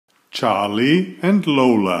Charlie and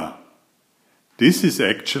Lola. This is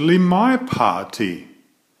actually my party.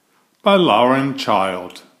 By Lauren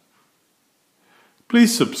Child.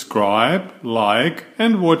 Please subscribe, like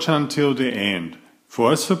and watch until the end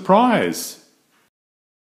for a surprise.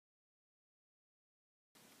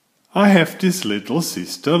 I have this little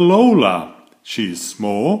sister Lola. She is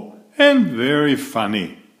small and very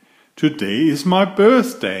funny. Today is my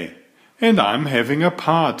birthday and I'm having a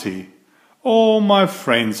party. All my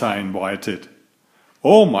friends are invited.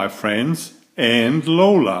 All my friends and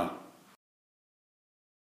Lola.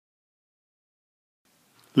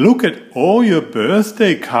 Look at all your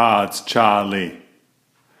birthday cards, Charlie.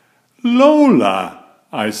 Lola,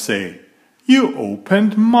 I say, you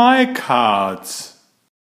opened my cards.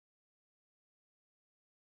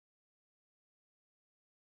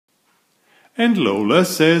 And Lola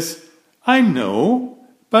says, I know,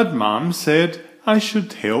 but Mom said I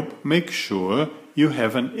should help make sure you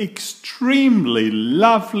have an extremely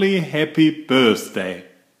lovely happy birthday.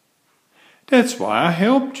 That's why I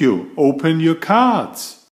helped you open your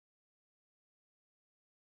cards.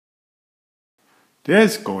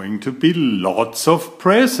 There's going to be lots of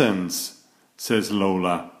presents, says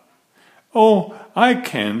Lola. Oh, I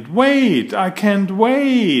can't wait, I can't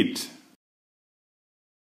wait.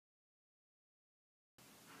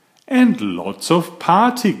 And lots of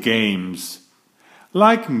party games,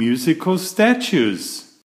 like musical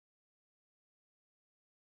statues.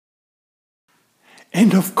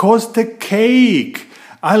 And of course the cake.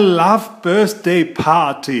 I love birthday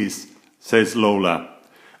parties, says Lola.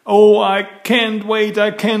 Oh, I can't wait,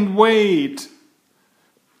 I can't wait.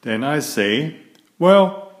 Then I say,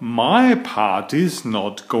 well, my party's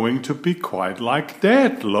not going to be quite like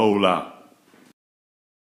that, Lola.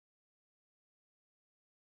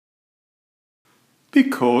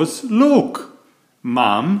 Because look,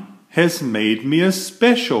 Mom has made me a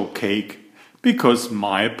special cake because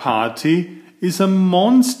my party is a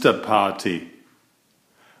monster party.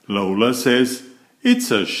 Lola says,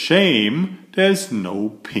 it's a shame there's no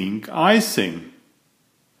pink icing.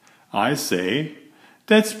 I say,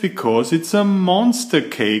 that's because it's a monster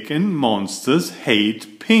cake and monsters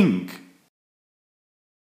hate pink.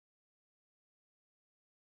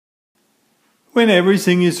 When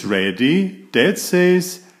everything is ready, Dad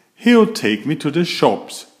says he'll take me to the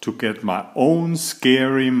shops to get my own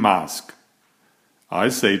scary mask. I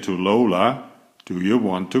say to Lola, do you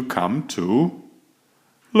want to come too?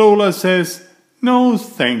 Lola says, no,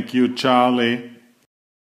 thank you, Charlie.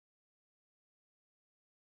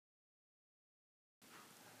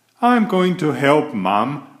 I'm going to help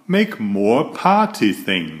Mom make more party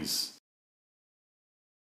things.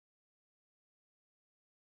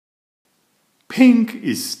 Pink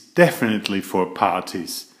is definitely for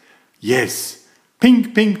parties. Yes,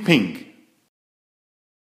 pink, pink, pink.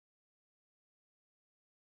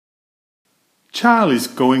 Charlie's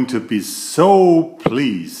going to be so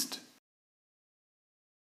pleased.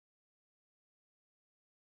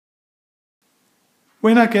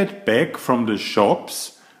 When I get back from the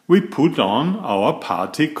shops, we put on our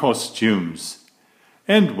party costumes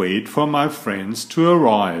and wait for my friends to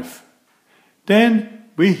arrive. Then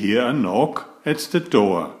we hear a knock at the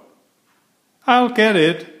door. I'll get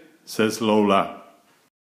it, says Lola.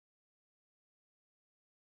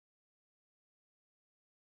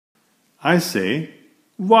 I say,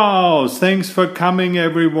 wow, thanks for coming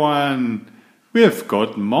everyone. We've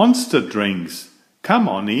got monster drinks. Come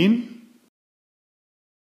on in.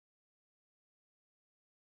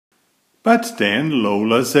 But then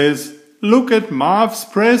Lola says, look at Marv's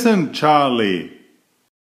present, Charlie.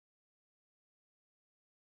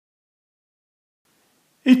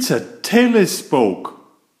 It's a telescope.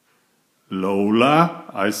 Lola,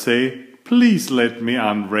 I say, please let me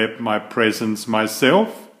unwrap my presents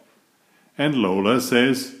myself. And Lola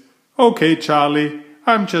says, okay, Charlie,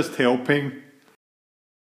 I'm just helping.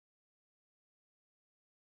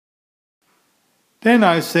 Then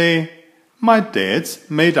I say, my dad's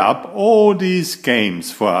made up all these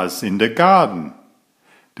games for us in the garden.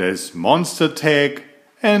 There's Monster Tag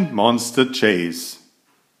and Monster Chase.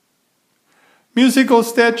 Musical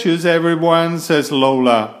statues, everyone, says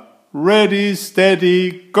Lola. Ready,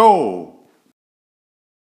 steady, go!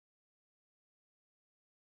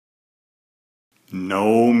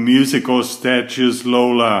 No musical statues,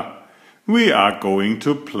 Lola. We are going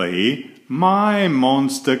to play my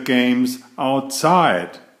monster games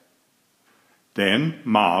outside. Then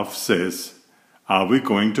Marv says, are we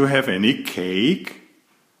going to have any cake?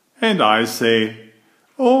 And I say,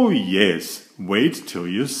 oh yes, wait till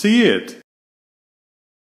you see it.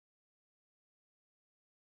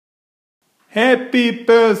 Happy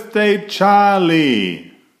birthday,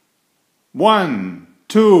 Charlie! 1,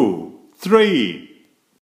 2, 3.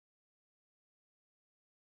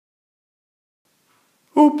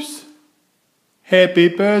 Oops! Happy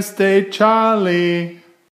birthday, Charlie!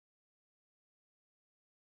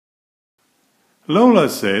 Lola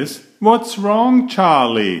says, "What's wrong,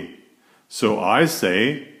 Charlie?" So I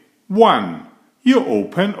say, 1. You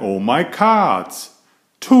open all my cards.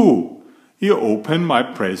 2. You open my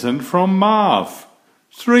present from Marv.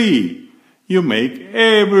 3. You make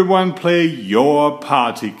everyone play your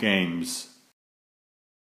party games.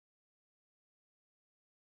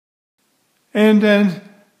 And then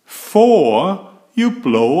 4. You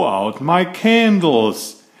blow out my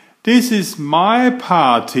candles. This is my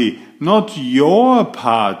party, not your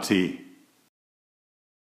party.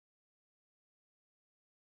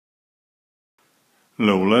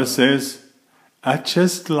 Lola says, "I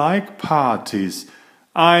just like parties."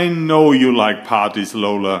 I know you like parties,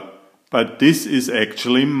 Lola, but this is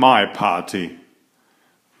actually my party.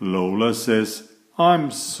 Lola says,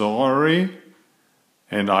 "I'm sorry."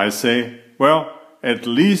 And I say, "Well, at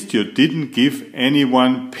least you didn't give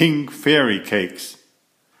anyone pink fairy cakes."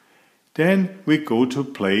 Then we go to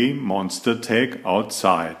play monster tag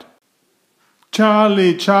outside.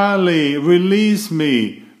 "Charlie, Charlie, release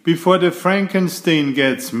me before the Frankenstein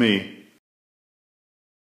gets me."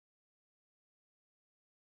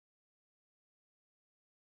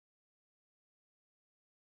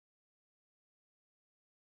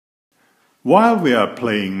 While we are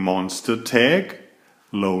playing monster tag,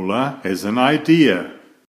 Lola has an idea.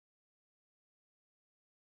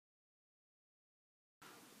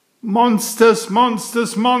 Monsters,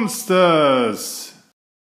 monsters, monsters!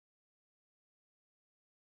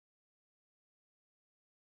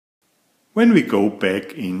 When we go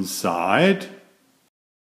back inside,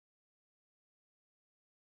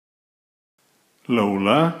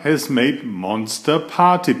 Lola has made monster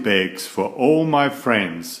party bags for all my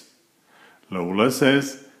friends. Lola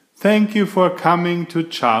says, "Thank you for coming to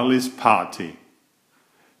Charlie's party."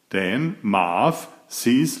 Then Marv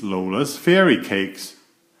sees Lola's fairy cakes.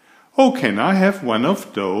 "Oh, can I have one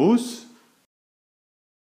of those?"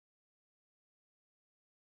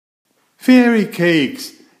 "Fairy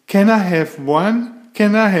cakes! Can I have one?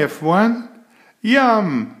 Can I have one?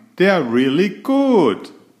 Yum! They are really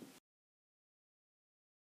good!"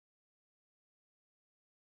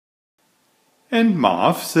 And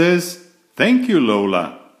Marv says, "Thank you,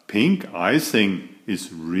 Lola. Pink icing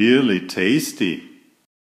is really tasty."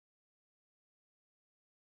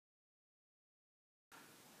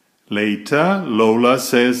 Later, Lola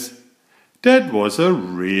says, "That was a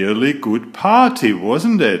really good party,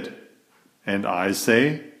 wasn't it?" And I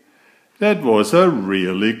say, "That was a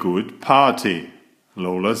really good party."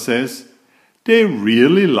 Lola says, "They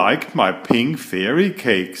really liked my pink fairy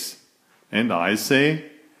cakes." And I say,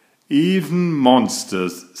 "Even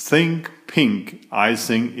monsters think pink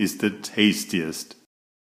icing is the tastiest."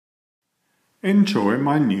 Enjoy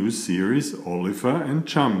my new series Oliver and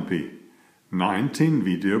Jumpy. 19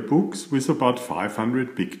 video books with about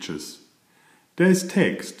 500 pictures. There's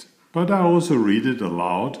text, but I also read it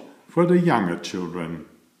aloud for the younger children.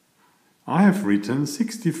 I have written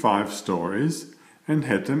 65 stories and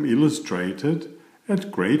had them illustrated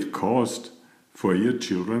at great cost for your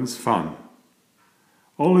children's fun.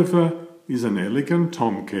 Oliver is an elegant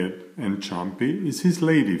tomcat and Jumpy is his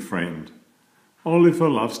lady friend. Oliver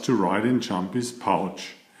loves to ride in Jumpy's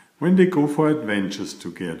pouch when they go for adventures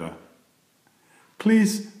together.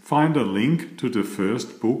 Please find a link to the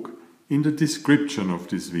first book in the description of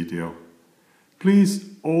this video. Please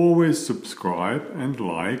always subscribe and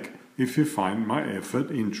like if you find my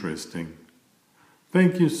effort interesting.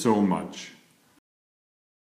 Thank you so much.